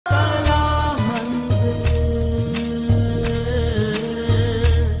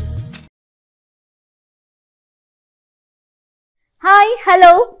Hello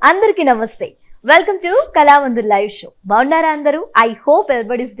అందరికీ నమస్తే. Welcome to Kalamandir live show. బాగున్నారా అందరూ? I hope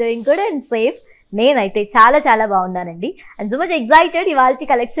everybody is doing good and safe. నేనైతే చాలా బాగున్నానండి. And so much excited. ఇవాళ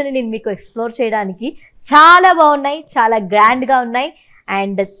కలెక్షన్ నేను మీకు ఎక్స్ప్లోర్ చేయడానికి. చాలా బాగున్నాయి, చాలా గ్రాండ్గా ఉన్నాయి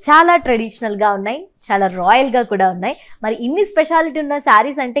అండ్ చాలా ట్రెడిషనల్గా ఉన్నాయి, చాలా రాయల్గా కూడా ఉన్నాయి. మరి ఇన్ని స్పెషాలిటీ ఉన్న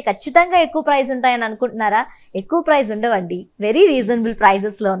శారీస్ అంటే ఖచ్చితంగా ఎక్కువ ప్రైస్ ఉంటాయని అనుకుంటున్నారా? ఎక్కువ ప్రైస్ ఉండవండి, వెరీ రీజనబుల్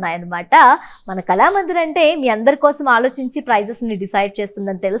ప్రైజెస్లో ఉన్నాయన్నమాట. మన కళామందిర్ అంటే మీ అందరి కోసం ఆలోచించి ప్రైజెస్ని డిసైడ్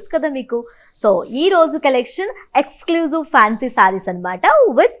చేస్తుందని తెలుసు కదా మీకు. సో ఈ రోజు కలెక్షన్ ఎక్స్క్లూజివ్ ఫ్యాన్సీ శారీస్ అనమాట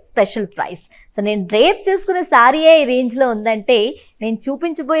విత్ స్పెషల్ ప్రైస్. సో నేను డ్రేప్ చేసుకునే శారీ ఏ రేంజ్లో ఉందంటే నేను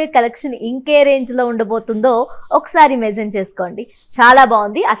చూపించబోయే కలెక్షన్ ఇంకే రేంజ్లో ఉండబోతుందో ఒకసారి మెజర్ చేసుకోండి. చాలా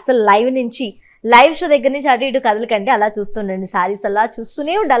బాగుంది. అసలు లైవ్ షో దగ్గర నుంచి అటు ఇటు కదలకండి, అలా చూస్తుండండి. శారీస్ అలా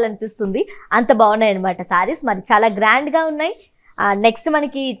చూస్తూనే ఉండాలనిపిస్తుంది, అంత బాగున్నాయి అనమాట శారీస్. మరి చాలా గ్రాండ్గా ఉన్నాయి. నెక్స్ట్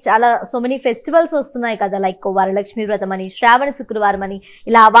మనకి చాలా సో మెనీ ఫెస్టివల్స్ వస్తున్నాయి కదా, లైక్ వరలక్ష్మి వ్రతం అని, శ్రావణ శుక్రవారం అని,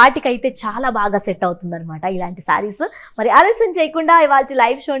 ఇలా వాటికైతే చాలా బాగా సెట్ అవుతుంది అనమాట ఇలాంటి శారీస్. మరి ఆలస్యం చేయకుండా ఇవాళ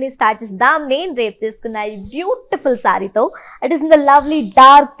లైవ్ షోని స్టార్ట్ చేద్దాం. నేను రేపు చేసుకున్న ఈ beautiful శారీతో. It is in the lovely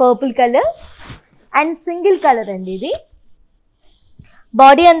dark purple colour and single colour అండి ఇది.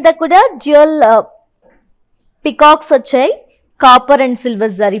 బాడీ అంతా కూడా డ్యూయల్ పికాక్స్ వచ్చాయి, copper and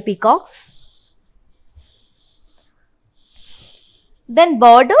silver zari peacocks. Then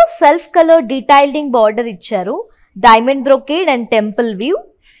border self colour డీటైల్డింగ్ border ఇచ్చారు, diamond brocade and temple view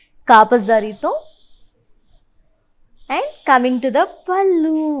copper జరీతో. అండ్ కమింగ్ టు ద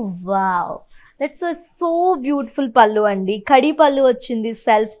పల్లు, wow that's so beautiful పల్లు అండి. కడి పల్లు వచ్చింది,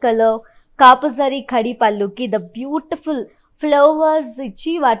 self colour copper zari kadhi పల్లుకి the beautiful flowers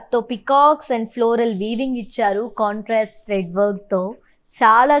ఇచ్చి వాటితో పికాక్స్ అండ్ ఫ్లోరల్ వీవింగ్ ఇచ్చారు, కాంట్రాస్ట్ రెడ్ వర్క్తో.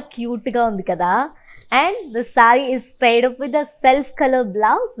 చాలా క్యూట్గా ఉంది కదా. And the saree is paired up with a self color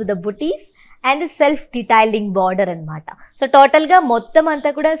blouse with the booties and a self detailing border anamata. So total ga mottam anta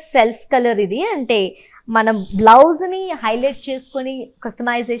kuda self color idi, ante manam blouse ni highlight cheskoni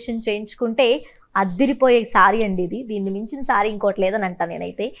customization చేయించుకుంటే అద్దిరిపోయే sorry అండి ఇది. దీన్ని మించిన sorry ఇంకోటి లేదని అంటాను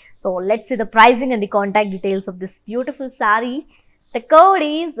నేనైతే. So let's see the pricing and the contact details of this beautiful sorry. The code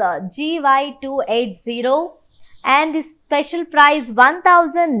is GY280 and the special price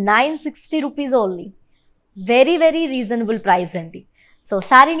 1960 rupees only. Very reasonable price అండి. సో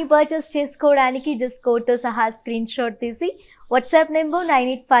శారీని పర్చేస్ చేసుకోవడానికి జస్ట్ కోడ్తో సహా స్క్రీన్ షాట్ తీసి WhatsApp number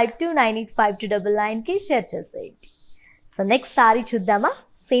 9852985299కి share చేసేయండి. So next sari చూద్దామా,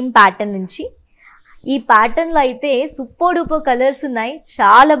 same pattern నుంచి. ఈ ప్యాటర్న్లో అయితే సూపర్ డూపర్ కలర్స్ ఉన్నాయి,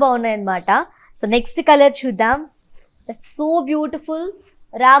 చాలా బాగున్నాయి అన్నమాట. సో నెక్స్ట్ కలర్ చూద్దాం. That's so beautiful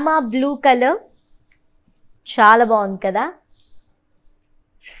Rama blue colour, చాలా బాగుంది కదా.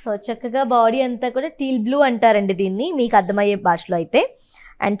 సో చక్కగా బాడీ అంతా కూడా టీల్ బ్లూ అంటారండి దీన్ని మీకు అర్థమయ్యే భాషలో అయితే.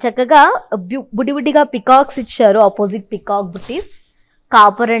 అండ్ చక్కగా బుడిబుడిగా పికాక్స్ ఇచ్చారు, opposite peacock buttis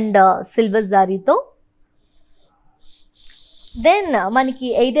copper and silver జారీతో. Then మనకి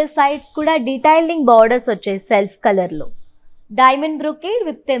ఎయిదర్ సైడ్స్ కూడా డీటైలింగ్ బార్డర్స్ వచ్చాయి సెల్ఫ్ కలర్లో, diamond brocade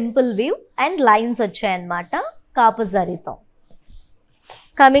with temple view and lines వచ్చాయన్నమాట కాపర్ జారీతో.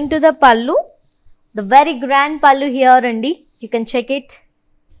 కమింగ్ టు ద పల్లు, ద వెరీ గ్రాండ్ పల్లు హియర్ అండి, you can check it.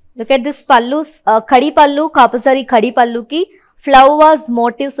 Look at this పల్లు, కడి పల్లు కాపర్ జరీ కడి పల్లుకి ఫ్లవర్స్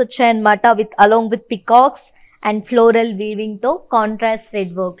మోటివ్స్ వచ్చాయన్నమాట with along with peacocks and floral weaving తో contrast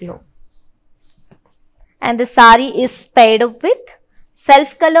red work లో. And the sorry is paired up with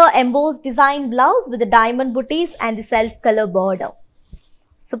self color embossed design blouse with the diamond booties and the self color border.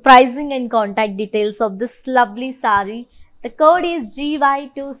 So pricing and contact details of this lovely saree. The code is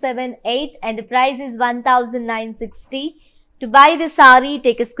GY278 and the price is 1960. To buy this saree,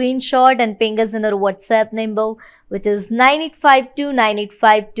 take a screenshot and ping us in our WhatsApp number, which is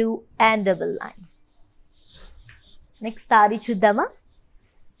 98529852 and 99. Next saree chuddama.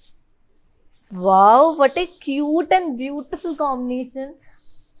 Wow, what a cute and beautiful combination.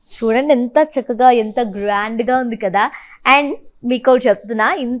 చూడండి ఎంత చక్కగా ఎంత గ్రాండ్గా ఉంది కదా. And మీకు చెప్తున్నా,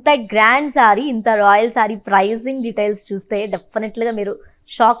 ఇంత గ్రాండ్ సారీ, ఇంత రాయల్ సారీ ప్రైజింగ్ డీటెయిల్స్ చూస్తే డెఫినెట్లీగా మీరు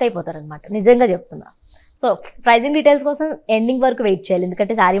షాక్ అయిపోతారనమాట, నిజంగా చెప్తున్నా. సో ప్రైజింగ్ డీటెయిల్స్ కోసం ఎండింగ్ వరకు వెయిట్ చేయాలి,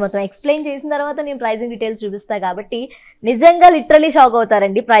 ఎందుకంటే శారీ మొత్తం ఎక్స్ప్లెయిన్ చేసిన తర్వాత నేను ప్రైజింగ్ డీటెయిల్స్ చూపిస్తాను కాబట్టి నిజంగా లిటరలీ షాక్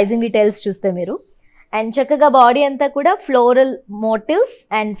అవుతారండి ప్రైజింగ్ డీటెయిల్స్ చూస్తే మీరు. అండ్ చక్కగా బాడీ అంతా కూడా ఫ్లోరల్ మోటివ్స్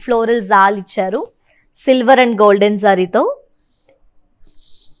అండ్ ఫ్లోరల్ జాల్ ఇచ్చారు సిల్వర్ అండ్ గోల్డెన్ జరీతో.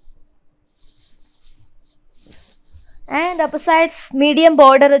 And upper sides medium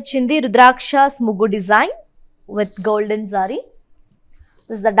border వచ్చింది, రుద్రాక్షస్ ముగ్గు design with golden zari.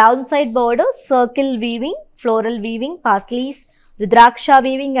 This is the downside border, circle weaving, floral weaving, parsleys, rudraksha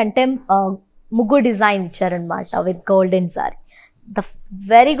weaving and muggu design icharanamata with golden zari. The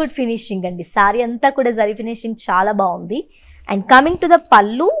very good finishing andi. Saree anta kuda zari finishing chaala baagundi. And coming to the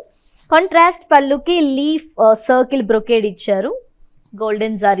పళ్ళు, contrast పళ్ళుకి leaf circle brocade ఇచ్చారు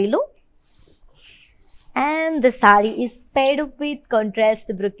golden జారీలో. And the saree is paired up with contrast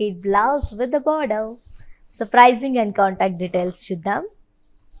brocade blouse with the border. So pricing and contact details chuddam.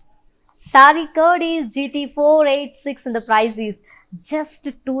 Saree code is GT486 and the price is just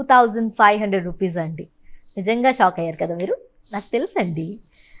 2500 rupees andi. Nijanga shock ayyaru kada meeru, నాకు తెలుసు అండి.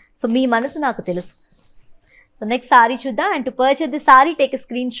 So మీ మనసు నాకు తెలుసు. So next saree chuddam, and to purchase the saree take a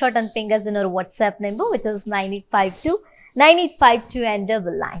screenshot and ping us in our WhatsApp number which is 9852 and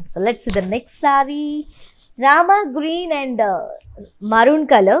 999. So let's see the next saree. Rama green and maroon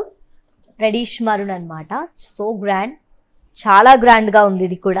color, reddish maroon anamata. So grand, చాలా grand గా ఉంది.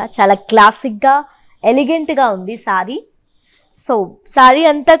 ఇది కూడా చాలా classic గా elegant గా ఉంది sorry. So sorry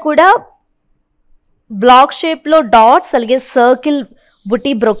అంతా కూడా బ్లాక్ షేప్ లో డాట్స్ అలాగే సర్కిల్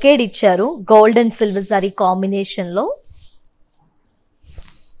బుటీ బ్రొకేడ్ ఇచ్చారు gold and silver sorry combination లో.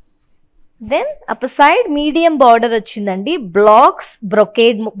 Then up side medium border వచ్చిందండి, బ్లాక్స్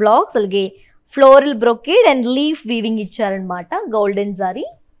బ్రొకేడ్ బ్లాక్స్ అలాగే floral brocade and leaf weaving ఇచ్చారనమాట గోల్డెన్ జారీ.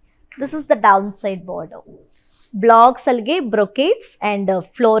 This is the down side border, blocks అలాగే బ్రొకేడ్స్ and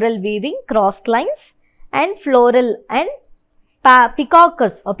floral weaving, cross lines and floral and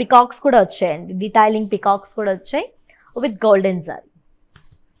peacocks కూడా వచ్చాయండి, detailing peacocks కూడా వచ్చాయి with golden జారీ.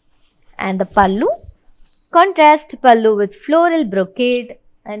 అండ్ ద పల్లు, కాంట్రాస్ట్ పల్లు with floral brocade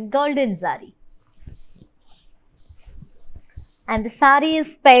and golden zari. And the saree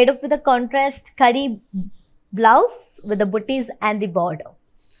is paired up with a contrast curry blouse with the booties and the border.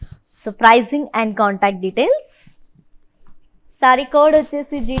 So pricing and contact details. Saree code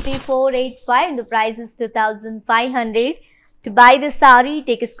vachesi GT485 and the price is 2500. To buy the saree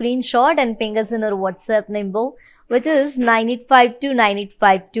take a screenshot and ping us in our WhatsApp number which is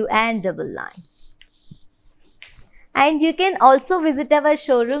 9852 and 999. And you can also visit our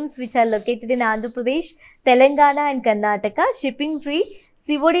showrooms which are located in Andhra Pradesh, Telangana and Karnataka. Shipping free.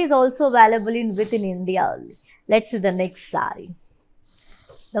 COD is also available within India only. Let's see the next saree.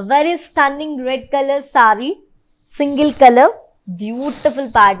 The very stunning red color saree, single color, beautiful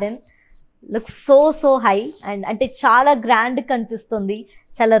pattern. Looks so high and ante chala grand kanipistundi,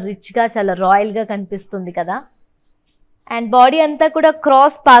 chala rich ga, chala royal ga kanipistundi kada. And body అంతా కూడా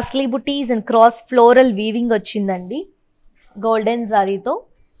cross paisley buttis and cross floral weaving వచ్చిందండి golden జారీతో.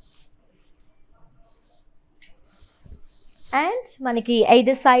 And మనకి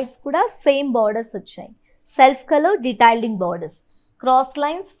 5 sides కూడా same borders వచ్చాయి, self colour detailing borders, cross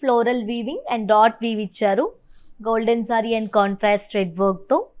lines, floral weaving and dot weave ఇచ్చారు golden జారీ and contrast red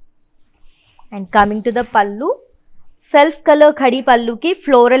వర్క్తో. And coming to the పల్లు, self colour khadi పల్లుకి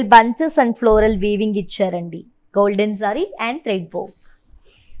floral bunches and floral weaving ఇచ్చారండి golden zari and thread work.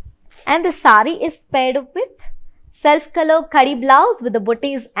 And the saree is paired up with self color curry blouse with the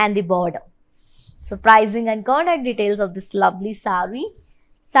booties and the border. So pricing and contact details of this lovely saree.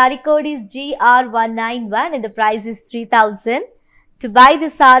 Saree code is GR191 and the price is 3000. To buy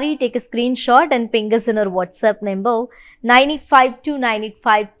the saree take a screenshot and ping us in our WhatsApp number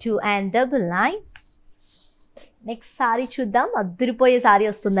 9852 and 999. Next saree chuddam. అద్దరిపోయే saree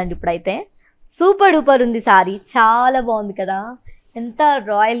వస్తుందండి ఇప్పుడైతే. Super duper ఉంది sorry, చాలా బాగుంది కదా, ఎంత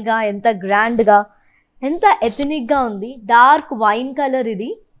రాయల్గా, ఎంత గ్రాండ్గా, ఎంత ఎథనిక్గా ఉంది. డార్క్ వైన్ కలర్ ఇది.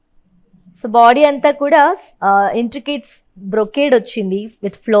 సో బాడీ అంతా కూడా ఇంట్రికేట్స్ బ్రొకేడ్ వచ్చింది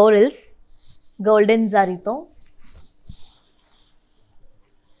విత్ ఫ్లోరల్స్ గోల్డెన్ జారీతో.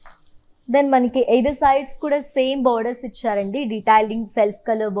 దెన్ మనకి 8 సైడ్స్ కూడా సేమ్ బార్డర్స్ ఇచ్చారండి, detailing self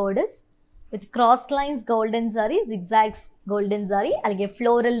colour borders with cross lines golden జారీ, జిగ్జాగ్స్ గోల్డెన్ జారీ అలాగే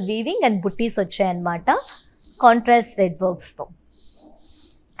ఫ్లోరల్ వీవింగ్ అండ్ బుట్టీస్ వచ్చాయన్నమాట contrast red వర్క్స్తో.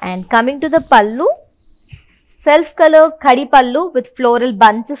 And coming to the పల్లు, సెల్ఫ్ కలర్ ఖడీ పల్లు విత్ ఫ్లోరల్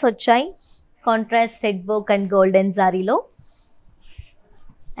బంచెస్ వచ్చాయి contrast red work and golden జారీలో.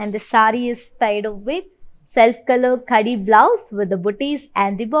 And the sorry is పైడ్ with self colour khadi blouse with the buttis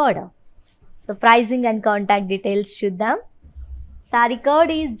and the border. So pricing and contact details చూద్దాం. Saree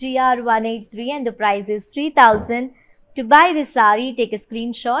code is GR183 and the price is 3000. To buy this saree, take a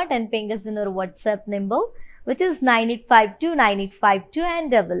screenshot and ping us in our WhatsApp number which is 9852 and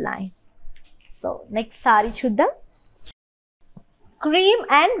 999. So next saree chuddam. Cream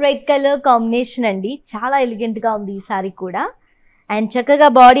and red color combination andi, చాలా elegant గా ఉంది ఈ sorry కూడా. And చక్కగా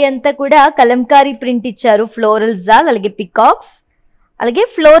body అంతా కూడా Kalamkari print ఇచ్చారు, floral జాల్ అలాగే పికాక్స్ అలాగే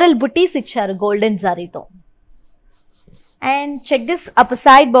ఫ్లోరల్ బుటీస్ ఇచ్చారు golden జారీతో. And check this upper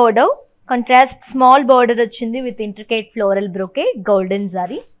side border, contrast small border వచ్చింది with intricate floral brocade golden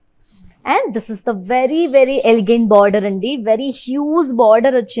zari. And this is the very elegant border andi, very huge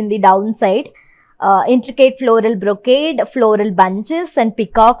border వచ్చింది down side intricate floral brocade, floral bunches and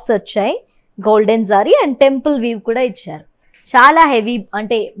peacocks వచ్చాయి. Golden zari and temple weave కూడా ఇచ్చారు. చాలా heavy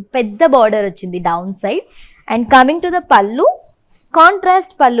అంటే పెద్ద border వచ్చింది down side. And coming to the పళ్ళు,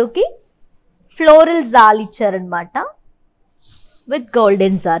 contrast పళ్ళుకి ఫ్లోరల్ జాల్ ఇచ్చారనమాట with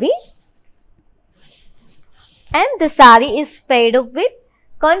golden zari. And the saree is paired up with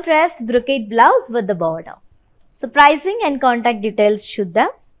contrast brocade blouse with the border. So pricing and contact details Shuddha.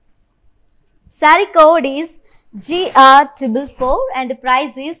 Saree code is GR444 and the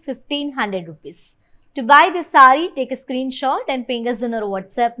price is 1500 rupees. To buy the saree, take a screenshot and ping us on our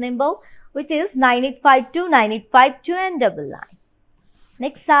WhatsApp number, which is 9852 9852 and 99.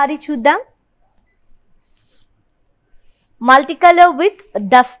 Next saree Shuddha. Multicolor with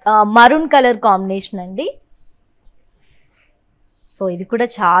dust maroon color combination andi. So ఇది కూడా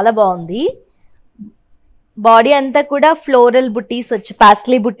చాలా బాగుంది. Body అంతా కూడా floral బుటీస్ వచ్చి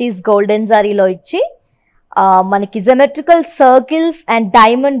paisley బుటీస్ golden జారీలో ఇచ్చి మనకి జెమెట్రికల్ circles and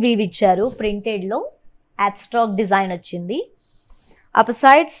diamond weave ఇచ్చారు. ప్రింటెడ్లో అబ్స్ట్రాక్ట్ డిజైన్ వచ్చింది. అప్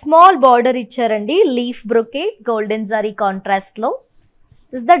సైడ్ స్మాల్ బార్డర్ ఇచ్చారండి, లీఫ్ బ్రొకేట్ గోల్డెన్ జారీ కాంట్రాస్ట్లో.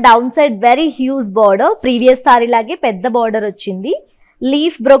 This the down side very huge border, previous sorry లాగే పెద్ద బార్డర్ వచ్చింది.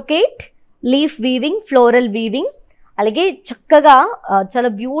 Leaf brocade, leaf weaving, floral weaving, అలాగే చక్కగా చాలా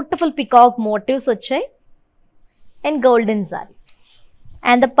బ్యూటిఫుల్ పికాక్ మోటివ్స్ వచ్చాయి అండ్ గోల్డెన్ జారీ.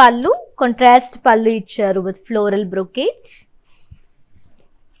 అండ్ ద పళ్ళు కాంట్రాస్ట్ పళ్ళు ఇచ్చారు with floral brocade.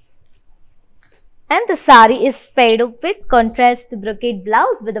 And the sorry is paired up with contrast brocade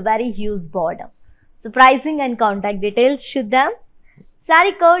blouse with a very huge border. So pricing and contact details Shuddha.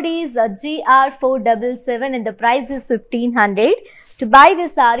 Saree code is GR477 and the price is 1500. To buy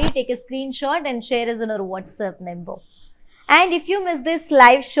this saree, take a screenshot and share us on our WhatsApp number. And if you miss this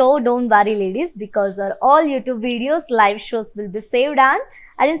live show, don't worry ladies, because our all YouTube videos, live shows will be saved on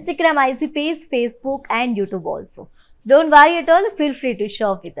our Instagram, IC page, Facebook and YouTube also. So don't worry at all, feel free to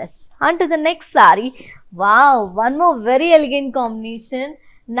shop with us. On to the next saree. Wow, one more very elegant combination.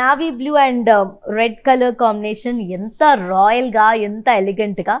 Navy blue and red colour combination. ఎంత రాయల్గా, ఎంత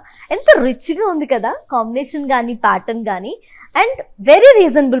ఎలిగెంట్గా, ఎంత రిచ్గా ఉంది కదా combination కానీ pattern కానీ. And very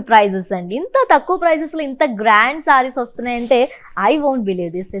reasonable prices అండి. ఇంత తక్కువ ప్రైజెస్లో ఇంత గ్రాండ్ సారీస్ వస్తున్నాయంటే ఐ వోంట్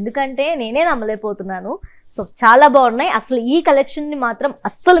బిలీవ్ దిస్, ఎందుకంటే నేనే నమ్మలేకపోతున్నాను. సో చాలా బాగున్నాయి. అసలు ఈ కలెక్షన్ని మాత్రం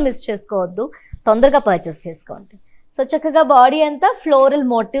అస్సలు మిస్ చేసుకోవద్దు, తొందరగా పర్చేస్ చేసుకోండి. సో చక్కగా బాడీ అంతా ఫ్లోరల్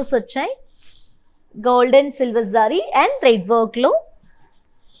మోటివ్స్ వచ్చాయి, golden silver zari and thread వర్క్లో.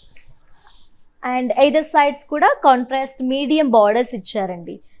 అండ్ ఐదర్ సైడ్స్ కూడా కాంట్రాస్ట్ మీడియం బార్డర్స్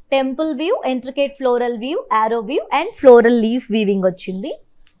ఇచ్చారండి. Temple view, intricate floral view, ఆరో view and floral leaf weaving వచ్చింది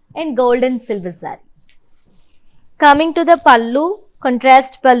and golden silver sorry. Coming to the పల్లు,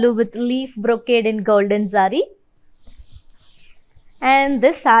 contrast పల్లు with leaf brocade in golden sorry. And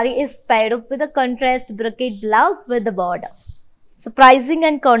this saree is paired up with a contrast brocade blouse with the border. So pricing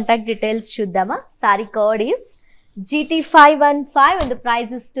and contact details Shuddhama. Saree code is GT515 and the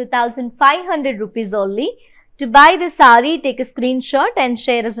price is 2500 rupees only. To buy the saree, take a screenshot and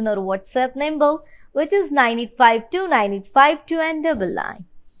share us on our WhatsApp number, which is 9852 9852 and 99.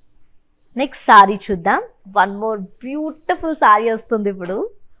 Next saree chuddam. One more beautiful saree vastundi ippudu.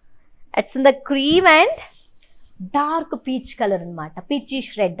 It's in the cream and dark peach colour అనమాట. Peachish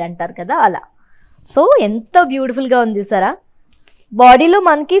red అంటారు కదా అలా. So ఎంత బ్యూటిఫుల్గా ఉంది చూసారా. బాడీలో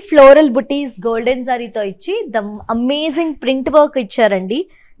మనకి ఫ్లోరల్ బుటీస్ గోల్డెన్ జరీతో ఇచ్చి ద అమేజింగ్ ప్రింట్ వర్క్ ఇచ్చారండి.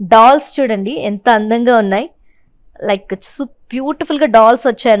 డాల్స్ చూడండి ఎంత అందంగా ఉన్నాయి. లైక్ బ్యూటిఫుల్గా డాల్స్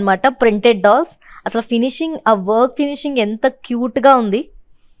వచ్చాయన్నమాట, ప్రింటెడ్ డాల్స్. అసలు ఫినిషింగ్, ఆ వర్క్ ఫినిషింగ్ ఎంత క్యూట్గా ఉంది.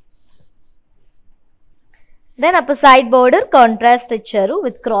 Then up side border contrast ఇచ్చారు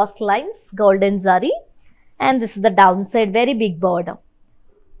with cross lines golden zari. And this is the downside, very big border.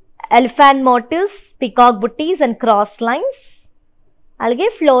 Elephant motifs, peacock booties and cross lines. Alage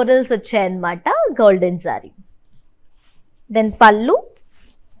florals vachayannamata, golden zari. Then pallu,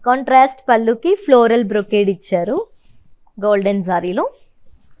 contrast pallu ki floral brocade icharu, golden zari lo.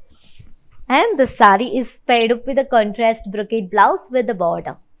 And the saree is paired up with a contrast brocade blouse with the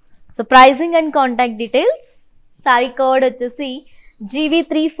border. So pricing and contact details. Saree code vachesi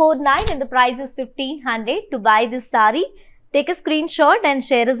GV349 and the price is 1500. To buy this saree, take a screenshot and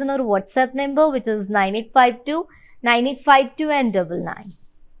share us on our WhatsApp number, which is 9852 9852 and 99.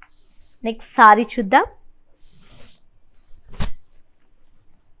 Next saree chuddam.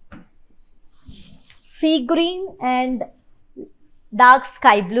 Sea green and dark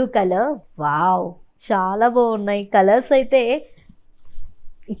sky blue color. Wow, చాలా బాగున్నాయి colours అయితే.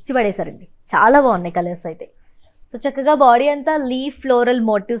 ఇచ్చి పడేసారండి, చాలా బాగున్నాయి colours అయితే. So చక్కగా body అంతా leaf floral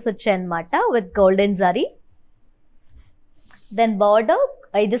motifs వచ్చాయన్నమాట with golden zari. Then border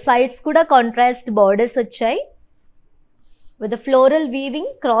either sides kuda contrast borders వచ్చాయి with the floral weaving,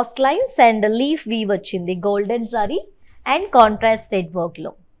 cross lines and leaf weave వచ్చింది golden zari and contrast thread work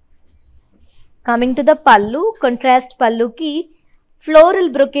లో. Coming to the pallu, contrast pallu ki floral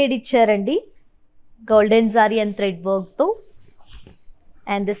brocade ఇచ్చారండి golden zari and thread work తో.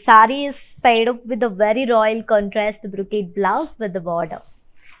 And the saree is paired up with a very royal contrast brocade blouse with the border.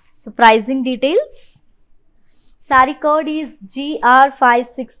 So pricing details. Saree code is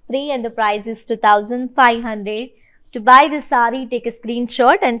GR563 and the price is 2500. To buy the saree, take a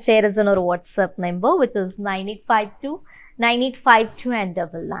screenshot and share us on our WhatsApp number, which is 9852 9852 and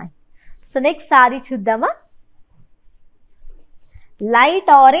 99. So next saree chuddama. Light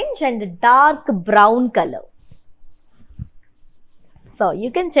orange and dark brown color. So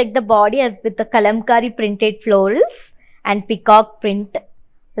you can check the body as with the kalamkari printed florals and peacock print.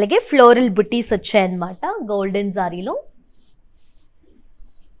 అలాగే floral బుటీస్ వచ్చాయన్నమాట golden జారీలో.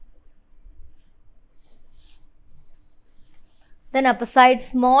 Then up side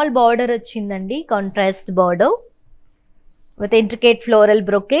small border వచ్చిందండి contrast border with intricate floral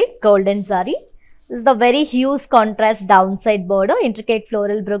brocade golden జారీ. This is the very huge contrast down side border, intricate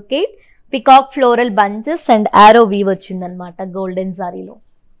floral brocade, peacock floral bunches and ఆరో weave వచ్చిందనమాట golden జారీలో.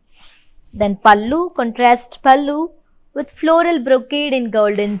 Then పల్లు, contrast పల్లు with floral brocade in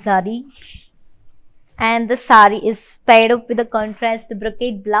golden zari, and the saree is paired up with a contrast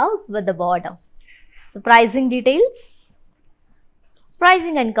brocade blouse with the border. So pricing details.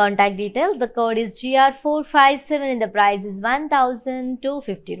 Pricing and contact details. The code is GR457 and the price is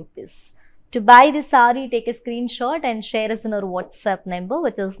 1250 rupees. To buy the saree, take a screenshot and share us on our WhatsApp number,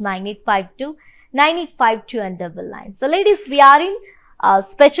 which is 9852 9852 and 99. So ladies, we are in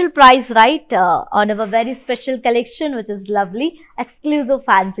special price, right, on our very special collection, which is lovely exclusive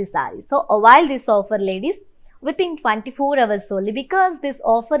fancy saree. So while this offer, ladies, within 24 hours only, because this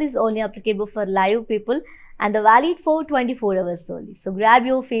offer is only applicable for live people and the valid for 24 hours only. So grab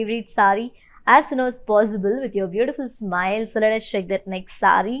your favorite saree as soon as possible with your beautiful smile. So let us check that next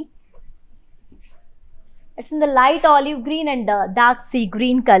saree. It's in the light olive green and dark sea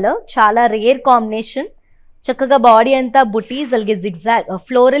green color. Chala rare combination. చక్కగా body అంతా బుటీస్ అలాగే zigzag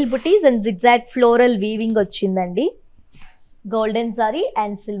floral buttis and zigzag floral weaving వచ్చిందండి golden sorry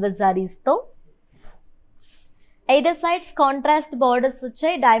and silver సారీస్తో. Either sides contrast borders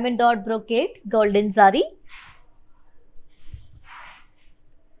వచ్చాయి, diamond dot brocade golden sorry.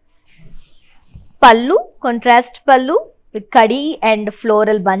 పళ్ళు contrast పళ్ళు with khadi and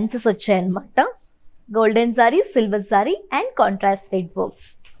floral bunches వచ్చాయన్నమాట golden sorry, silver sorry and contrast thread works.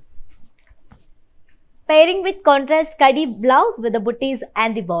 Pairing with contrast kadi blouse with the booties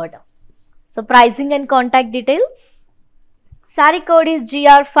and the border. So pricing and contact details. Saree code is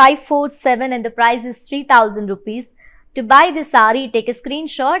GR547 and the price is 3000 rupees. To buy the saree, take a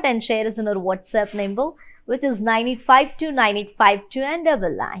screenshot and share us on our WhatsApp number, which is 9852 9852 and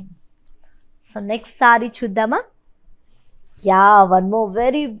 99. So next saree chuddama. Yeah, one more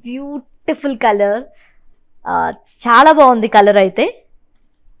very beautiful color. Chala baagundi color aithe.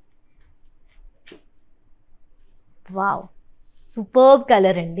 Wow, superb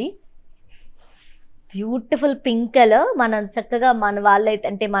colour అండి, beautiful pink colour. మనం చక్కగా మన వాళ్ళైతే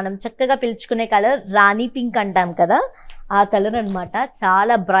అంటే మనం చక్కగా పిలుచుకునే colour రాణి pink అంటాం కదా, ఆ కలర్ అనమాట.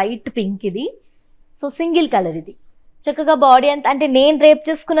 చాలా బ్రైట్ పింక్ ఇది. సో సింగిల్ కలర్ ఇది. చక్కగా బాడీ అంతా అంటే నేను రేప్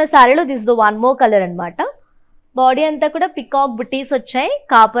చేసుకున్న సారీలో this the one more colour అనమాట. బాడీ అంతా కూడా పికాక్ బుటీస్ వచ్చాయి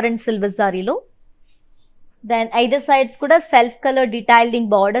కాపర్ అండ్ సిల్వర్ సారీలో. దెన్ ఐదర్ సైడ్స్ కూడా సెల్ఫ్ కలర్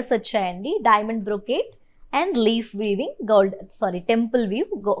డిటైలింగ్ బార్డర్స్ వచ్చాయండి, diamond brocade and leaf weaving temple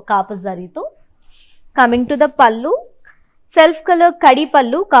weave copper zari to. Coming to the pallu, self color kadi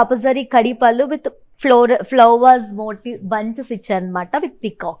pallu, copper zari kadi pallu with flowers motif bunches ichannamata with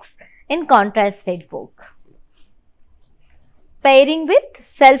peacocks in contrast thread work. Pairing with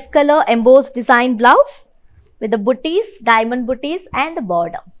self color embossed design blouse with the booties, diamond booties and the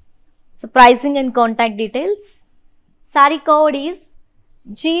border. So pricing and contact details. Saree code is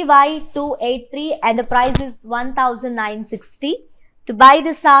GY283 and the price is 1960. To buy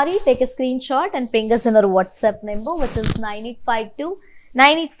the saree, take a screenshot and ping us on our WhatsApp number, which is 9852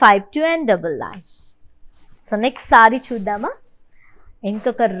 9852 and 99. So next saree chuddama.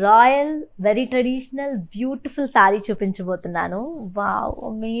 ఇంకొక royal very traditional beautiful sari చూపించబోతున్నాను. Wow,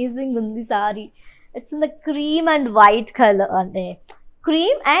 amazing ఉంది sari. It's in the cream and white colour, అంటే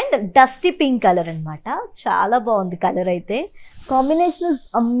cream and dusty pink colour అనమాట. చాలా బాగుంది colour అయితే. Combination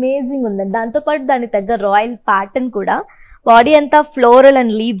amazing ఉందండి. దాంతోపాటు దానికి తగ్గ రాయల్ ప్యాటర్న్ కూడా. బాడీ అంతా ఫ్లోరల్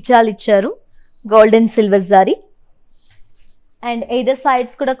అండ్ లీఫ్ జాల్ ఇచ్చారు, గోల్డెన్ సిల్వర్ జారీ. అండ్ ఎయిదర్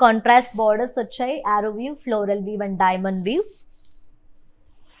సైడ్స్ కూడా కాంట్రాస్ట్ బార్డర్స్ వచ్చాయి, ఆరో weave, floral weave and diamond weave.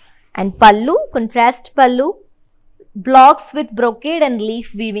 And పళ్ళు కాంట్రాస్ట్ పళ్ళు, blocks with brocade and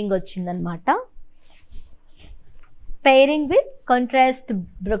leaf weaving వచ్చిందనమాట. Pairing with contrast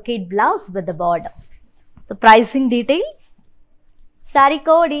brocade blouse with the border. So pricing details. Saree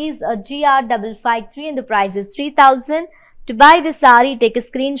code is GR553 and the price is 3000. To buy the saree, take a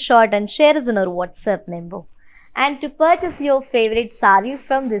screenshot and share us on our WhatsApp number. And to purchase your favorite saree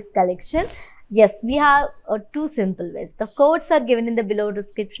from this collection, yes, we have two simple ways. The codes are given in the below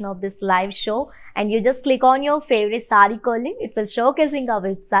description of this live show, and you just click on your favorite saree calling. It will showcasing our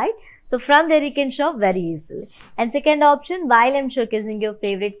website. So from there you can shop very easily. And second option, while I'm showcasing your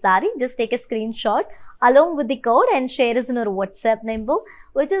favorite saree, just take a screenshot along with the code and share us on our WhatsApp number,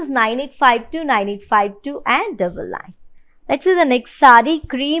 which is 98529852 and 99. Let's see the next saree,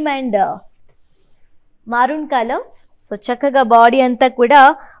 cream and maroon color. So chakkaga body anta kuda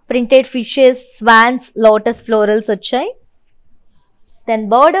printed fishes, swans, lotus florals వచ్చాయి. Then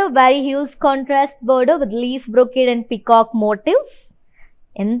border, very huge contrast border with leaf brocade and peacock motifs.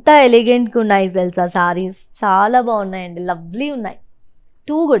 ఎంత ఎలిగెంట్గా ఉన్నాయి తెలుసా సారీస్, చాలా బాగున్నాయండి, lovely ఉన్నాయి,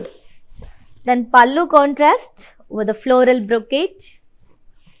 too good. Then పళ్ళు contrast with floral brocade,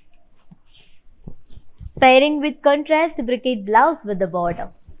 pairing with contrast brocade blouse with the border.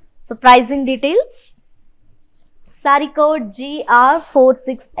 So pricing details. Saree code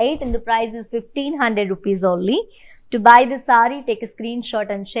GR468 and the price is 1500 rupees only. To buy the saree, take a screenshot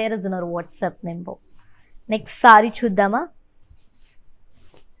and share us on our WhatsApp number. Next saree chuddama.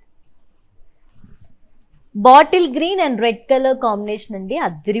 Bottle green and red colour combination అండి,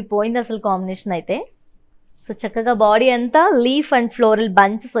 అదిరిపోయింది అసలు combination అయితే. So చక్కగా body అంతా leaf and floral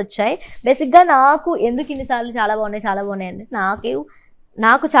bunches వచ్చాయి. బేసిక్గా నాకు ఎందుకు ఇన్నిసార్లు చాలా బాగున్నాయి అంటే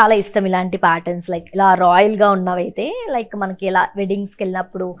నాకు చాలా ఇష్టం ఇలాంటి ప్యాటర్న్స్, లైక్ ఇలా రాయల్గా ఉన్నవైతే, లైక్ మనకి ఇలా వెడ్డింగ్స్కి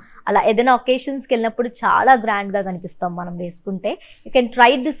వెళ్ళినప్పుడు, అలా ఏదైనా ఒకేషన్స్కి వెళ్ళినప్పుడు చాలా గ్రాండ్గా కనిపిస్తాం మనం వేసుకుంటే. You can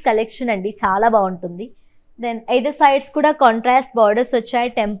try this collection అండి, చాలా బాగుంటుంది. దెన్ ఐదర్ సైడ్స్ కూడా కాంట్రాస్ట్ బార్డర్స్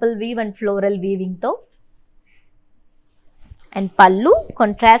వచ్చాయి, టెంపుల్ వీవ్ అండ్ ఫ్లోరల్ వీవింగ్తో. అండ్ పళ్ళు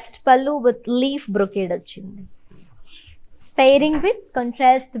కాంట్రాస్ట్ పళ్ళు విత్ లీఫ్ బ్రొకేడ్ వచ్చింది, pairing with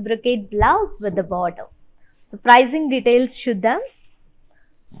contrast brocade blouse with the border. So pricing details చూద్దాం.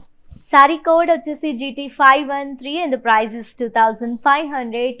 Saree code వచ్చేసి GT513 and the price is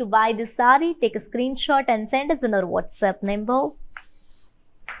 2500. To buy this saree, take a screenshot and send us on our WhatsApp number.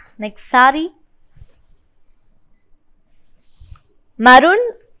 Next saree, maroon,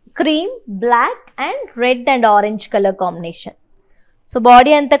 cream, black and red and orange color combination. So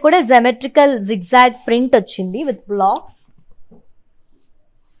body anta kuda geometrical zigzag print వచ్చింది with blocks.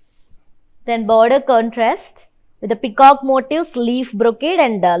 Then border contrast with the peacock motifs, leaf brocade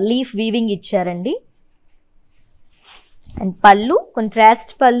and leaf weaving ఇచ్చారండి. And pallu, contrast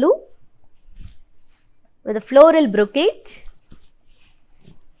pallu with a floral brocade,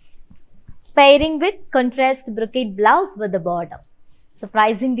 pairing with contrast brocade blouse with the border. So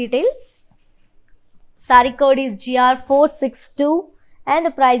pricing details. Saree code is GR462 and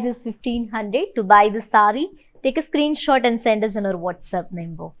the price is 1500. To buy the saree, take a screenshot and send us on our WhatsApp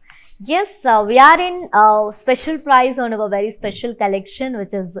number. Yes, we are in special price on our very special collection,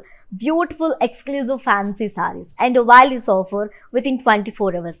 which is beautiful exclusive fancy sarees, and while this offer within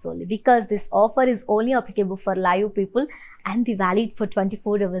 24 hours only, because this offer is only applicable for live people and the valid for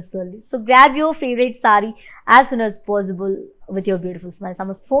 24 hours only. So grab your favorite saree as soon as possible with your beautiful smiles.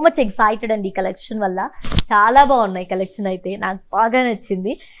 I'm so much excited and the collection valla chaala baagunnai collection aithe naaku baaga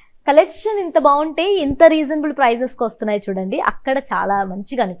nachindi. Collection ఇంత బాగుంటే ఇంత reasonable ప్రైజెస్కి వస్తున్నాయి చూడండి, అక్కడ చాలా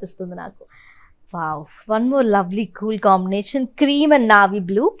మంచిగా అనిపిస్తుంది నాకు. Wow, one more lovely cool combination, cream and navy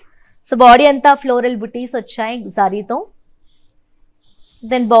blue. So body అంతా ఫ్లోరల్ బుటీస్ వచ్చాయి జరీతో.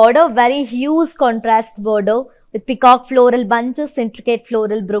 Then border very huge contrast border with peacock floral bunches, intricate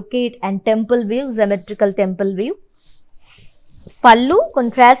floral brocade and temple weave, symmetrical temple weave. Pallu,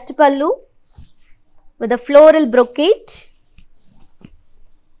 contrast pallu with a floral brocade,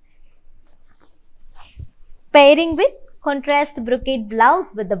 pairing with contrast brocade blouse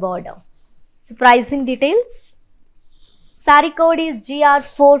with the border. So pricing details. Saree code is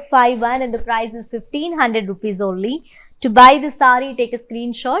GR451 and the price is 1500 rupees only. To buy the saree, take a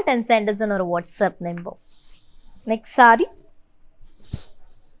screenshot and send us on our WhatsApp number. Next saree,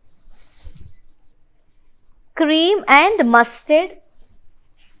 cream and mustard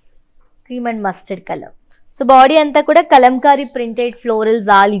color. So body anta kuda kalamkari printed florals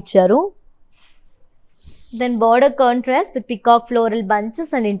all icharu. Then border contrast with peacock floral bunches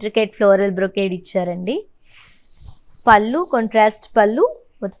and intricate floral brocade iccharandi. Pallu, contrast pallu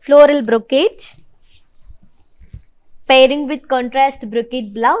with floral brocade, pairing with contrast brocade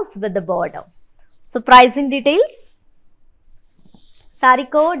blouse with the border. So pricing details. Saree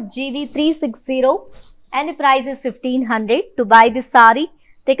code GV360 and the price is 1500. To buy this saree,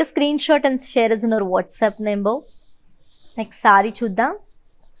 take a screenshot and share us in our WhatsApp number. Next saree chuddam.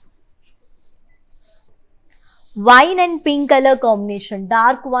 Wine and pink color combination,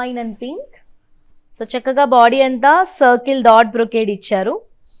 dark wine and pink. So చక్కగా body అంతా circle dot brocade ఇచ్చారు.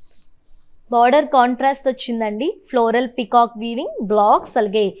 Border contrast వచ్చిందండి. Floral peacock weaving blocks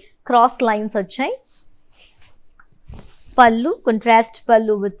అలాగే cross lines వచ్చాయి. పళ్ళు contrast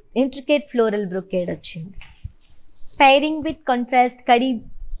పళ్ళు with intricate floral brocade వచ్చింది. పైరింగ్ with contrast kadhi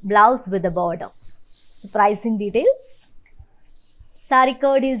blouse with the border. So pricing details. Saree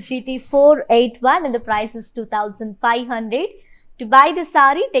code is GT481 and the price is 2500. To buy the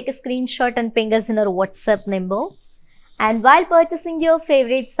saree, take a screenshot and ping us in our WhatsApp number. And while purchasing your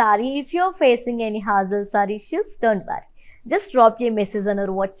favorite saree, if you're facing any hassles or issues, don't worry. Just drop your message on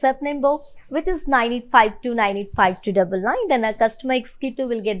our WhatsApp number, which is 9852985299. Then our customer executive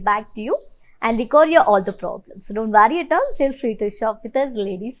will get back to you and record your all the problems. So don't worry at all. Feel free to shop with us,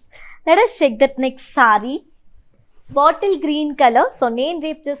 ladies. Let us check that next saree. Bottle green colour. So నేను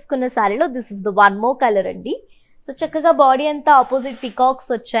rape చేసుకున్న శారీలో this is the one more colour అండి. So చక్కగా body అంతా opposite peacocks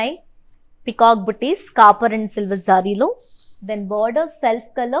వచ్చాయి. Peacock buttis copper and silver జారీలో. Then border self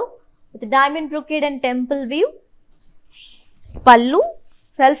colour with diamond brocade and temple view. పళ్ళు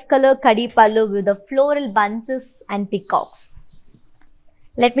self colour కడి పళ్ళు with the floral bunches and peacocks.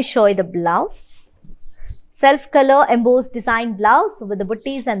 Let me show you the blouse. Self colour embossed design blouse with the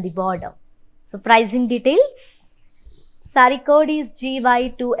buttis and the border. So pricing details. Saree code is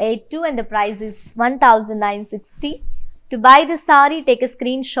GY282 and the price is 1960. To buy the saree, take a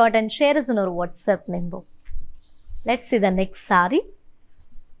screenshot and share us on our WhatsApp number. Let's see the next saree.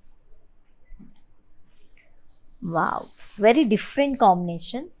 Wow, very different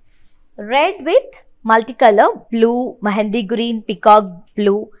combination. Red with multicolor, blue, mehendi green, peacock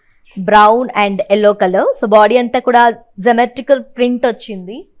blue, brown and yellow color. So body anta kuda geometrical print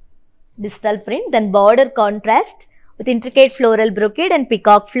ochindi, digital print. Then border contrast with intricate floral brocade and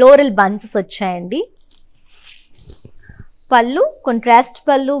peacock floral bunches వచ్చాయండి. పళ్ళు contrast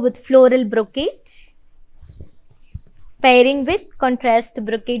పళ్ళు with floral brocade, pairing with contrast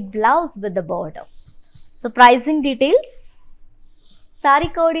brocade blouse with the border. So pricing details.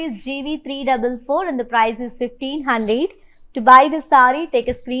 Saree code is GV344 and the price is 1500. To buy the saree, take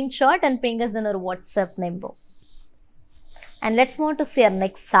a screenshot and ping us on our WhatsApp number. And let's move to see our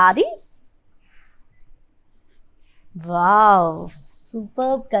next saree. Wow,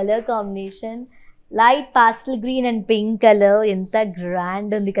 superb color combination. Light pastel green and pink color. Enta grand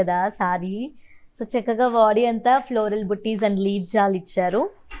undi kada saree. So chakkaga body anta floral butties and leaf jal icharu.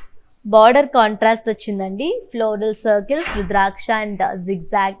 Border contrast ochindandi. Floral circles with draksha and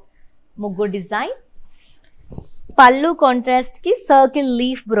zigzag muggu design. Pallu contrast ki circle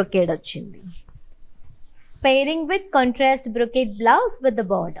leaf brocade ochindi. Pairing with contrast brocade blouse with the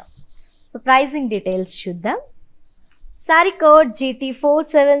border. So pricing details chuddam. Saree code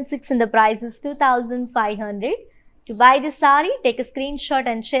GT476 and the price is 2500. To buy the saree, take a screenshot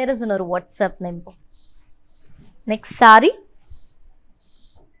and share us on our WhatsApp number. Next saree.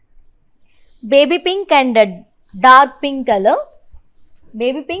 Baby pink and dark pink color.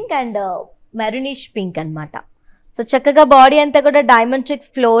 Baby pink and maroonish pink anamata. So chakkaga body anta kuda diamond checks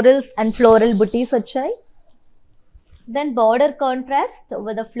florals and floral booties vachayi. Then border contrast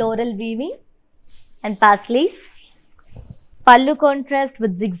with the floral weaving and paisleys. Pallu contrast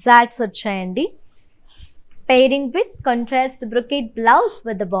with zigzags వచ్చాయండి. Pairing with contrast brocade blouse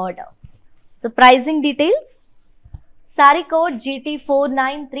with the border. So pricing details. Saree code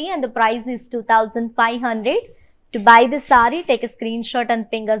GT493 and the price is 2500. To buy the saree, take a screenshot and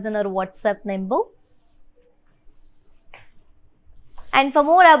ping us on our WhatsApp number. And for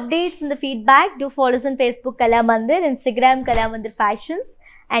more updates and the feedback, do follow us on Facebook Kalamandir, Instagram Kalamandir Fashions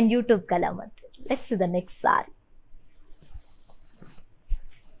and YouTube Kalamandir. Let's see the next saree.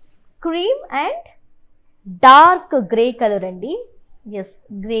 Cream and dark grey color అండి. Yes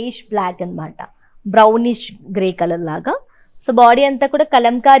greyish black అనమాట. Brownish grey colour లాగా. So body అంతా కూడా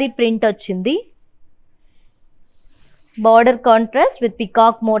Kalamkari print వచ్చింది. Border contrast with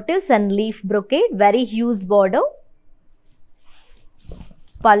peacock motifs and leaf brocade. Very huge border.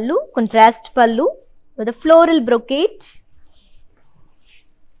 పళ్ళు contrast పళ్ళు with floral brocade.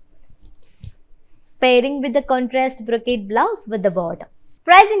 Pairing with the contrast brocade blouse with the border.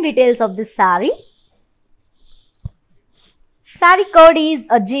 Pricing details of this saree. Saree code is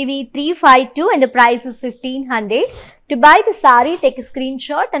GV352 and the price is 1500. To buy the saree, take a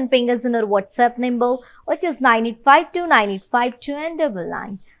screenshot and ping us in our WhatsApp number, which is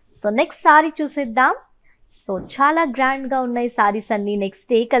 9852985299. So next saree చూసేద్దాం. So చాలా గ్రాండ్గా ఉన్నాయి సారీస్ అన్నీ.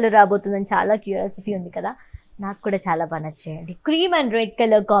 Next ఏ colour రాబోతుందని చాలా curiosity ఉంది కదా, నాకు కూడా చాలా బాగా నచ్చేయండి. Cream and red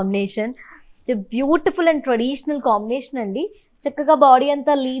colour combination, beautiful and traditional combination అండి. చక్కగా బాడీ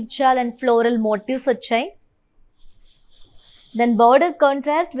అంతా లీవ్ జాల్ అండ్ ఫ్లోరల్ మోటివ్స్ వచ్చాయి. దెన్ బార్డర్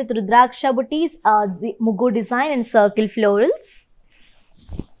కాంట్రాస్ట్ విత్ రుద్రాక్ష బుటీస్, ముగ్గు డిజైన్ అండ్ సర్కిల్ ఫ్లోరల్స్.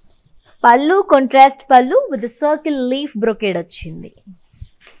 పళ్ళు కాంట్రాస్ట్ పళ్ళు విత్ సర్కిల్ లీఫ్ బ్రొకేడ్ వచ్చింది.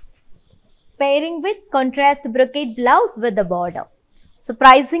 Pairing with contrast brocade blouse with the border. So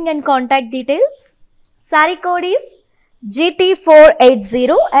pricing and contact details. Saree code is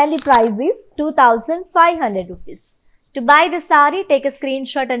GT480 and the price is 2500 rupees. To buy the saree, take a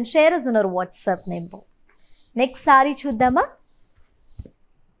screenshot and share us on our WhatsApp number. Next saree chuddama.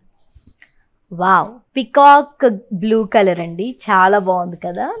 Wow, peacock blue color andi, chala baagundi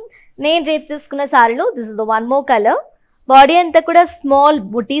kada. Nenu రేపు చేసుకున్న సారీలో this is the one more color. Body అంతా కూడా small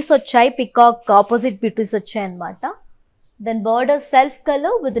బుటీస్ వచ్చాయి, peacock opposite బుటీస్ వచ్చాయి అనమాట. Then border self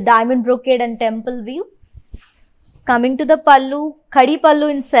colour with diamond brocade and temple view. Coming to the పళ్ళు, కడి పళ్ళు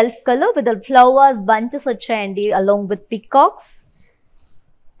in self colour with flowers bunches వచ్చాయండి along with peacocks.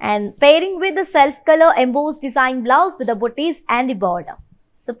 And pairing with the self colour emboss design blouse with the buttis and the border.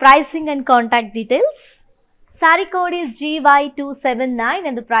 So pricing and contact details. Saree code is GY279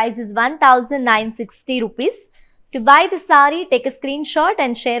 and the price is 1960 rupees. To buy the saree, take a screenshot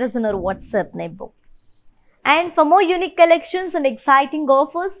and share us on our WhatsApp number. And for more unique collections and exciting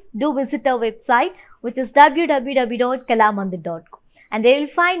offers, do visit our website, which is www.kalamandir.com. And there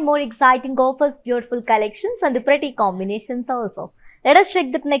you'll find more exciting offers, beautiful collections and the pretty combinations also. Let us check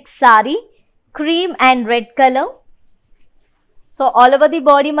the next saree. Cream and red color. So all over the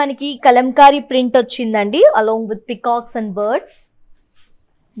body maniki kalamkari print ochindandi along with peacocks and birds.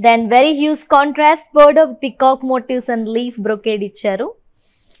 Then very huge contrast border with peacock motifs and leaf brocade icharu.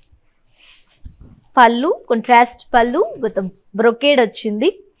 Pallu, contrast pallu with a brocade ochindi.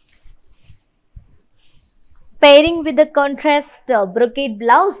 Pairing with the contrast brocade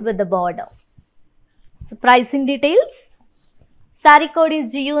blouse with the border. So pricing details. Saree code is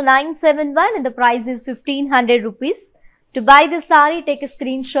GU971 and the price is 1500 rupees. To buy the saree, take a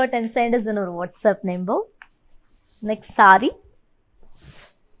screenshot and send us on our WhatsApp number. Next saree.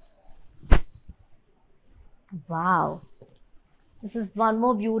 Wow, this is one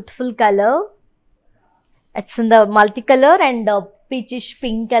more beautiful color. It's in the multicolor and peachish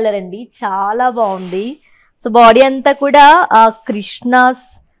pink color andi, chala baagundi. So body anta kuda Krishna's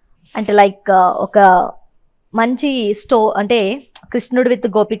ante like oka manchi ante Krishnudu with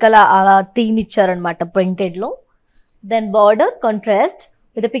gopikala theme icharu anamata printed lo. Then border contrast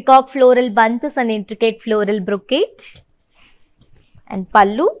with the peacock floral bunches and intricate floral brocade. And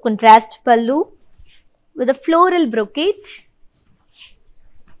pallu, contrast pallu with a floral brocade.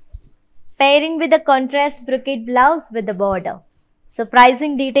 Pairing with the contrast brocade blouse with the border. So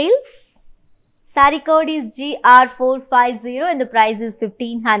pricing details. Saree code is GR450 and the price is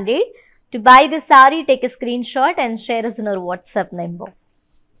 1500. To buy the saree, take a screenshot and share us on our WhatsApp number.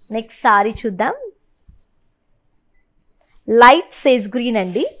 Next saree chuddam. Light sage green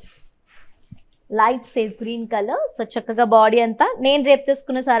andi. Light sage green color. So chakkaga body anta nenu రేపు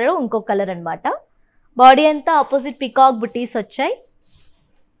చేసుకున్న సారీలో ఇంకో colour అన్నమాట. Body అంతా opposite peacock బుటీస్ వచ్చాయి.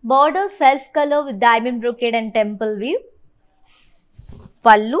 Border self colour with diamond brocade and temple view.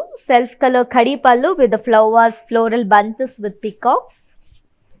 పళ్ళు self colour khadi పళ్ళు with the flowers floral bunches with peacocks.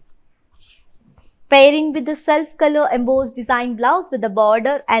 Pairing with the self color embossed design blouse with the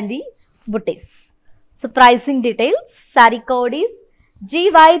border and the booties. So pricing details. Saree code is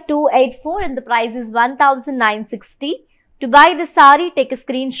GY284 and the price is 1960. To buy the saree, take a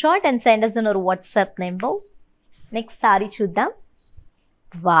screenshot and send us on our WhatsApp number. Next saree chuddam.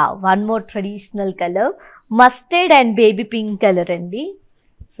 Wow, one more traditional color. Mustard and baby pink color andi.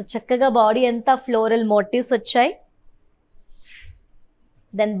 So chakkaga body anta floral motifs vachayi.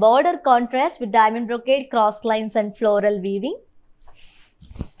 Then border contrast with diamond brocade, cross lines and floral weaving.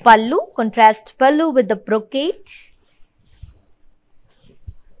 Pallu, contrast pallu with the brocade.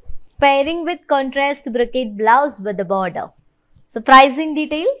 Pairing with contrast brocade blouse with the border. So pricing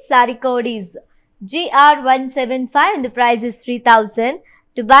details. Saree code is GR175 and the price is 3000.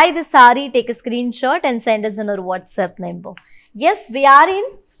 To buy the saree, take a screenshot and send us on our WhatsApp number. Yes, we are in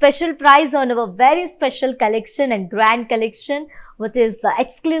special price on our very special collection and grand collection, which is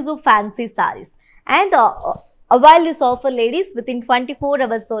exclusive fancy sarees. And avail this offer, ladies, within 24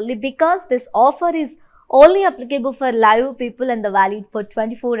 hours only, because this offer is only applicable for live people and the valid for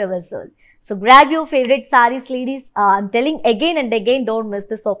 24 hours only. So grab your favorite sarees, ladies. I'm telling again and again, don't miss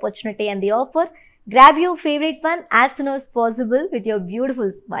this opportunity and the offer. Grab your favorite one as soon as possible with your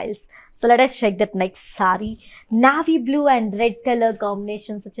beautiful smiles. So let us check that next saree. Navy blue and red color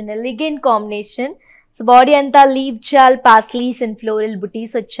combination, such an elegant combination. So body anta leaf chal, parsleys and floral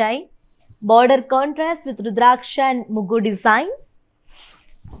booties vachai. Border contrast with rudraksha and mugu design.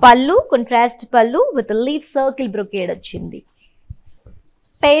 Pallu, contrast pallu with a leaf circle brocade ochindi.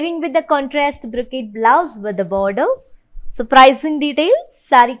 Pairing with the contrast brocade blouse with the border. So pricing details,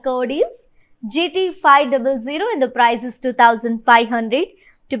 saree code is GT500 and the price is 2500.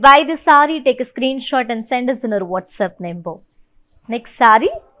 To buy the saree, take a screenshot and send us in our WhatsApp number. Next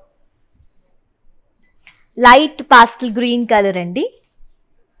saree, light pastel green color andi.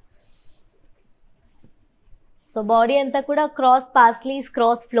 So body anta kuda cross parsleys,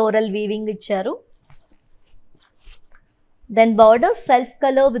 cross floral weaving icharu. Then border self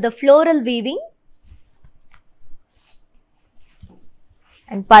color with the floral weaving.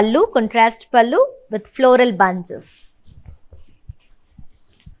 And pallu, contrast pallu with floral bunches.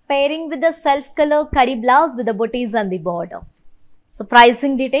 Pairing with the self color curry blouse with the booties on the border. So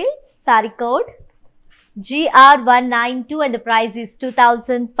pricing details, saree code GR192 and the price is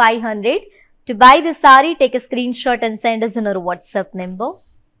 2500. To buy the saree, take a screenshot and send us in our WhatsApp number.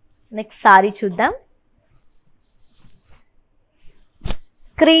 Next saree chuddam.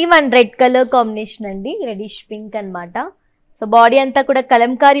 Cream and red color combination andi, reddish pink anamata. So body anta kuda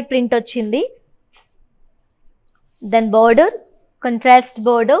kalamkari print ochindi. Then border, contrast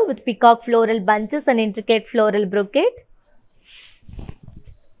border with peacock floral bunches and intricate floral brocade.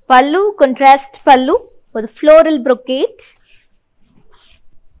 Pallu, contrast pallu with floral brocade.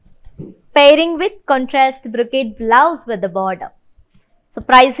 Pairing with contrast brocade blouse with the border. So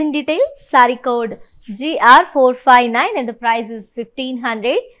pricing details, saree code GR459 and the price is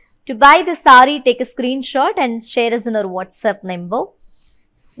 1500. To buy the saree, take a screenshot and share us in our WhatsApp number.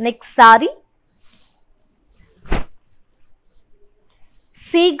 Next saree,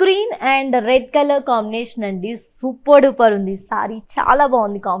 sea green and red color combination andi, super duper undi saree, chala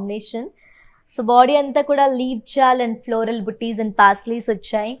baagundi combination. So body anta kuda leaf chal and floral booties and parsleys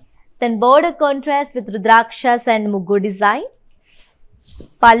vachai. Then border contrast with rudrakshas and mugu design.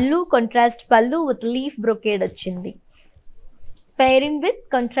 Pallu, contrast pallu with leaf brocade ochindi. Pairing with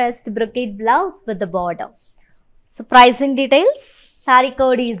contrast brocade blouse with the border. So pricing details, saree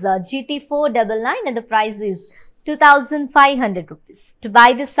code is GT499 and the price is 2500 rupees. To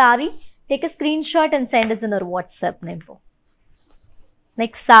buy this saree, take a screenshot and send us in our WhatsApp number.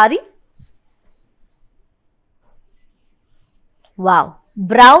 Next saree. Wow,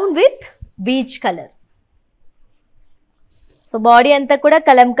 brown with beige color. So body anta kuda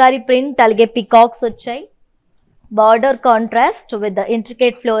kalamkari print, alage peacocks vachai. Border contrast with the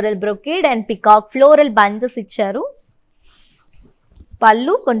intricate floral brocade and peacock floral bunches icharu.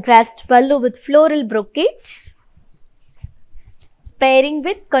 Pallu, contrast pallu with floral brocade. Pairing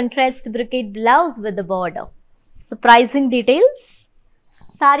with contrast brocade blouse with the border. So pricing details,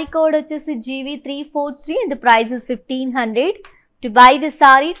 saree code vachesi GV343 and the price is 1500. To buy the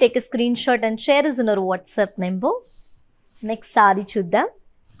saree, take a screenshot and share us in our WhatsApp number. Next saree chuddam.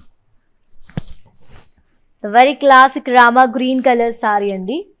 The very classic Rama green color saree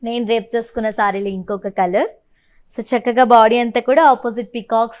andi. Nenu repu cheskunna saree lo inkoka color. So chakkaga body anta kuda opposite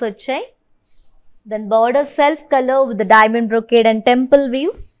peacocks vachai. Then border self color with the diamond brocade and temple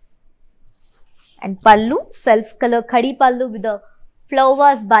weave. And pallu, self color khadi pallu with the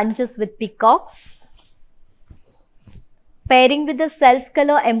flowers bunches with peacocks. Pairing with the self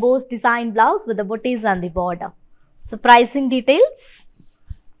color embossed design blouse with the booties on the border. So pricing details,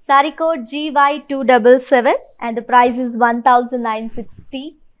 saree code GY277 and the price is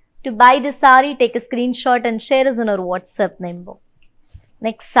 1960. To buy the saree, take a screenshot and share us on our WhatsApp number.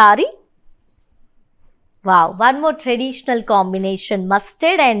 Next saree. Wow, one more traditional combination,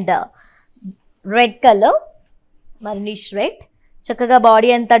 mustard and red color, Marnish red. Chakkaga body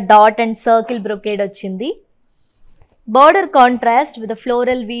anta dot and circle brocade ochindi. Border contrast with the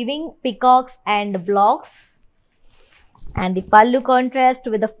floral weaving, peacocks and blocks. And the pallu contrast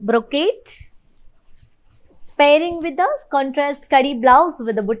with the brocade. Pairing with the contrast curry blouse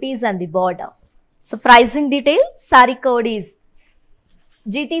with the booties and the border. So pricing details, saree code is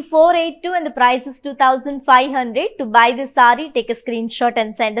GT482 and the price is 2500. To buy the saree, take a screenshot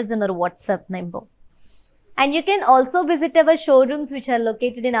and send us in our WhatsApp number. And you can also visit our showrooms which are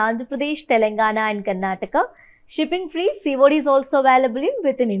located in Andhra Pradesh, Telangana and Karnataka. Shipping free, COD is also available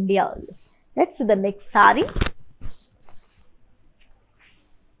within India. Let's see the next saree.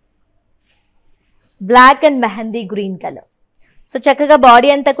 Black and mehendi green color. So chakkaga body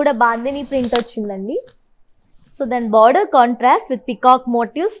anta kuda bandhani print ochindandi. So then border contrast with peacock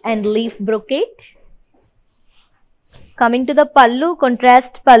motifs and leaf brocade. Coming to the pallu,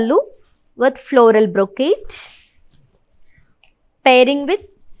 contrast pallu with floral brocade. Pairing with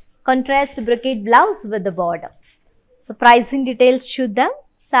contrast brocade blouse with the border. So pricing details chuddam.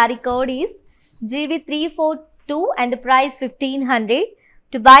 Saree code is GB342 and the price 1500.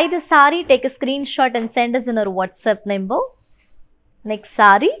 To buy the saree, take a screenshot and send us in our WhatsApp number. Next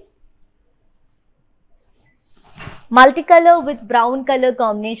saree. Multicolor with brown color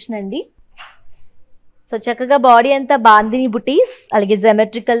combination andi. So chakkaga body anta bandini booties alage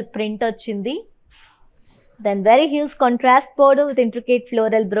geometrical print ochindi. Then very huge contrast border with intricate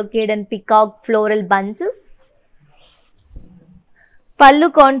floral brocade and peacock floral bunches.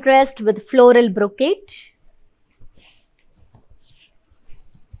 Pallu contrast with floral brocade.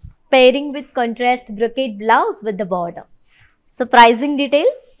 Pairing with contrast brocade blouse with the border. So pricing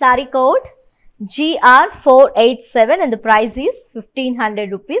details, saree code GR487 and the price is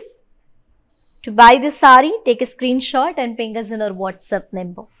 1500 rupees. To buy this saree, take a screenshot and ping us in our WhatsApp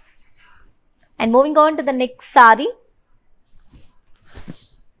number. And moving on to the next saree.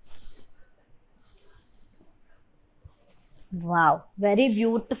 Wow, very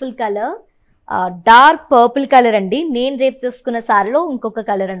beautiful color. Dark purple color andi. Nenu రేపు చేసుకున్న సారీలో ఇంకొక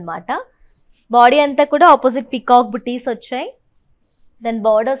colour అన్నమాట. Body అంతా కూడా opposite peacock బుటీస్ వచ్చాయి. Then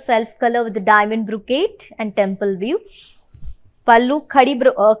border self color with the diamond brocade and temple view. Pallu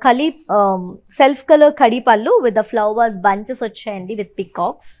khadi self color khadi pallu with the flowers bunches వచ్చాయండి with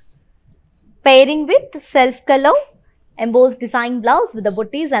peacocks. Pairing with self color embossed design blouse with the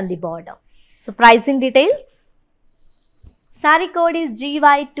booties and the border. So pricing details. Saree code is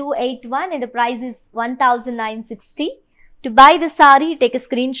GY281 and the price is 1960. To buy the saree, take a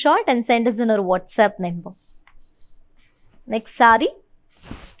screenshot and send us in our WhatsApp number. Next saree.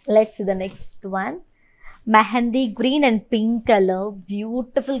 Let's see the next one. Mehendi green and pink color.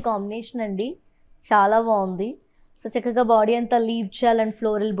 Beautiful combination andi. Chala baagundi. So chakkaga body anta leaf gel and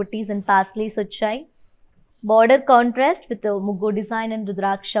floral booties and paisleys వచ్చాయి. Border contrast with the muggu design and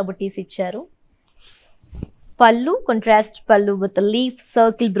rudraksha booties ఇచ్చారు. Pallu contrast pallu with a leaf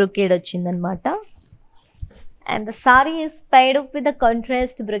circle brocade వచ్చిందన్నమాట. And the saree is paired up with the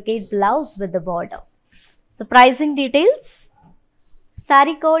contrast brocade blouse with the border. So pricing details.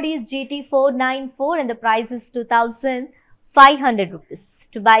 Saree code is GT494 and the price is 2500 rupees.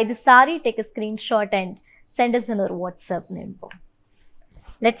 To buy the saree, take a screenshot and send us in our WhatsApp number.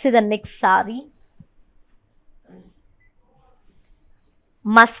 Let's see the next saree.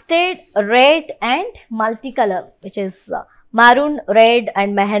 Mustard red and multicolor, which is maroon red and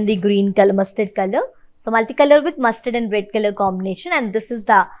mehendi green color, mustard color. So multicolor with mustard and red color combination, and this is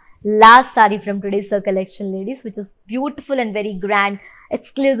the last saree from today's collection, ladies, which is beautiful and very grand,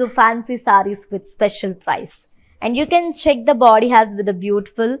 exclusive fancy sarees with special price. And you can check the body has with the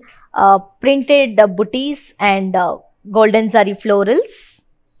beautiful printed booties and golden zari florals,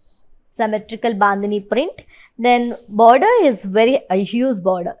 symmetrical bandhani print. Then border is very huge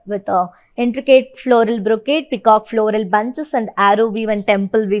border with a intricate floral brocade, peacock floral bunches and arrow weave and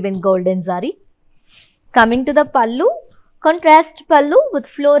temple weave in golden zari. Coming to the pallu, contrast pallu with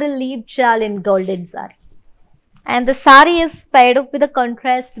floral leaf shawl in golden zari. And the saree is paired up with a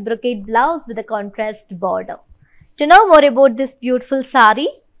contrast brocade blouse with a contrast border. To know more about this beautiful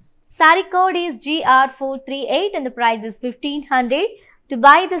saree, saree code is GR438 and the price is 1500. To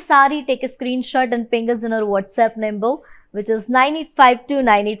buy the saree, take a screenshot and ping us on our WhatsApp number, which is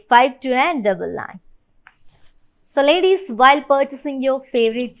 98529852 and 99. So ladies, while purchasing your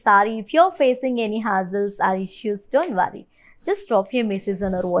favorite saree, if you're facing any hassles or issues, don't worry. Just drop your message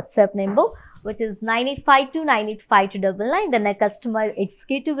on our WhatsApp number, which is 9852985299. Then a customer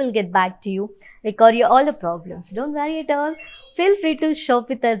executive will get back to you, record you all the problems. Don't worry at all. Feel free to shop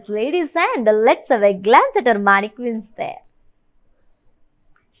with us, ladies, and let's have a glance at our mannequins there.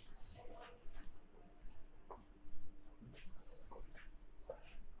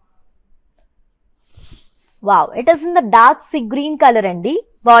 Wow, it is in the dark sea green color andi.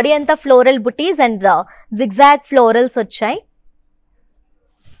 Body anta floral booties and zigzag florals వచ్చాయి.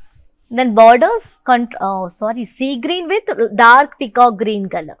 Then borders, sea green with dark peacock green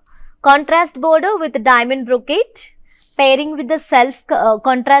color. Contrast border with diamond brocade, pairing with the self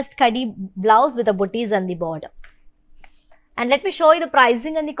contrast khadi blouse with the booties and the border. And let me show you the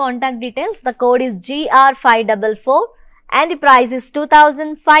pricing and the contact details. The code is GR544 and the price is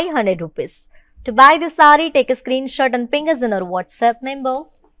 2500 rupees. To buy the saree, take a screenshot and ping us in our WhatsApp number.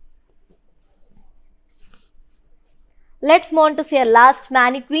 Let's move on to see our last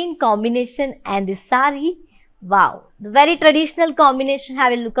mannequin combination and the saree. Wow, the very traditional combination.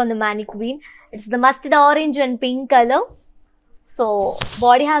 Have a look on the mannequin. It's the mustard orange and pink color. So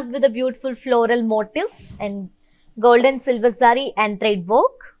body has with the beautiful floral motifs and golden silver zari and thread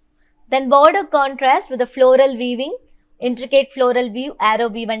work. Then border contrast with the floral weaving, intricate floral weave, arrow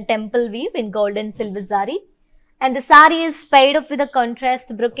weave and temple weave in golden silver zari. And the sari is paired up with a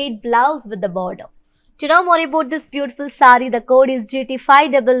contrast brocade blouse with the border. To know more about this beautiful sari, the code is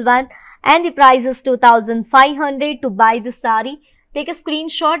GT511 and the price is 2500. To buy the sari, take a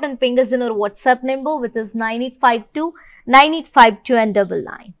screenshot and ping us in our WhatsApp number, which is 9852 9852 and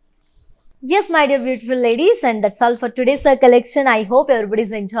 99. Yes, my dear beautiful ladies, and that's all for today's collection. I hope everybody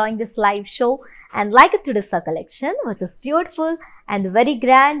is enjoying this live show and like it today's collection, which is beautiful and very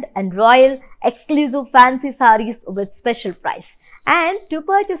grand and royal, exclusive fancy sarees with special price. And to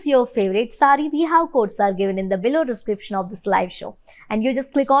purchase your favorite saree, we have codes are given in the below description of this live show. And you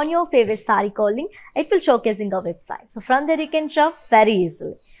just click on your favorite saree calling, it will showcasing our website. So from there you can shop very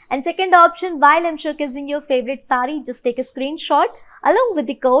easily. And second option, while I'm showcasing your favorite saree, just take a screenshot along with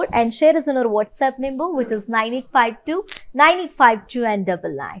the code and share us on our WhatsApp number, which is 9852 9852 and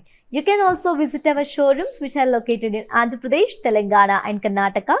 99. You can also visit our showrooms, which are located in Andhra Pradesh, Telangana and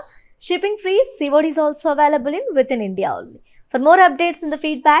Karnataka. Shipping free, COD is also available within India only. For more updates and the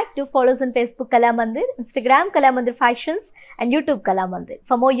feedback, do follow us on Facebook Kalamandir, Instagram Kalamandir Fashions and YouTube Kalamandir.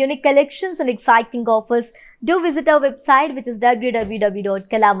 For more unique collections and exciting offers, do visit our website, which is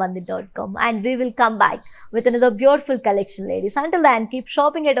www.kalamandir.com, and we will come back with another beautiful collection, ladies. Until then, keep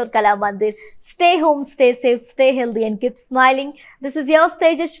shopping at our Kalamandir. Stay home, stay safe, stay healthy and keep smiling. This is your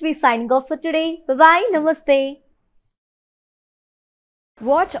Tejashvi signing off for today. Bye-bye. Namaste.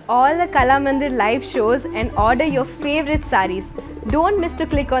 Watch all the Kalamandir live shows and order your favorite sarees. Don't miss to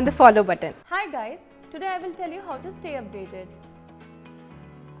click on the follow button. Hi guys, today I will tell you how to stay updated.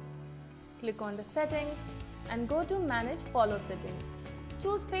 Click on the settings and go to manage follow settings.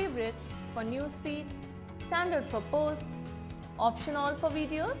 Choose favorites for newsfeed, standard for posts, option all for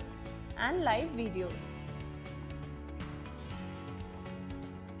videos and live videos.